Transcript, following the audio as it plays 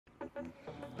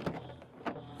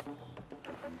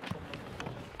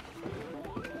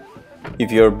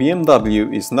If your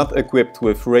BMW is not equipped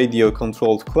with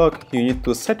radio-controlled clock, you need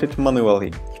to set it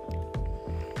manually.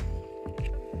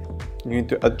 You need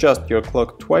to adjust your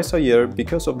clock twice a year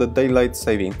because of the daylight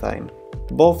saving time.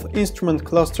 Both instrument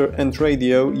cluster and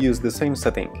radio use the same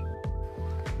setting.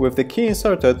 With the key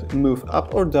inserted, move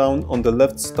up or down on the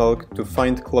left stalk to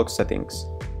find clock settings.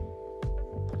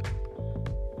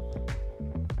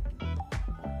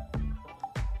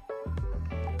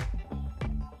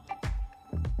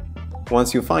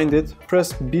 Once you find it,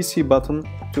 press BC button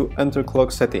to enter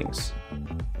clock settings.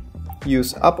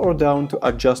 Use up or down to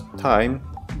adjust time,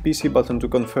 BC button to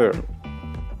confirm.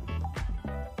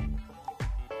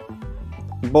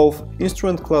 Both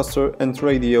instrument cluster and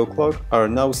radio clock are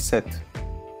now set.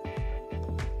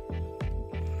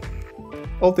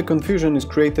 All the confusion is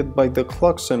created by the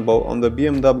clock symbol on the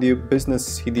BMW Business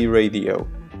CD radio.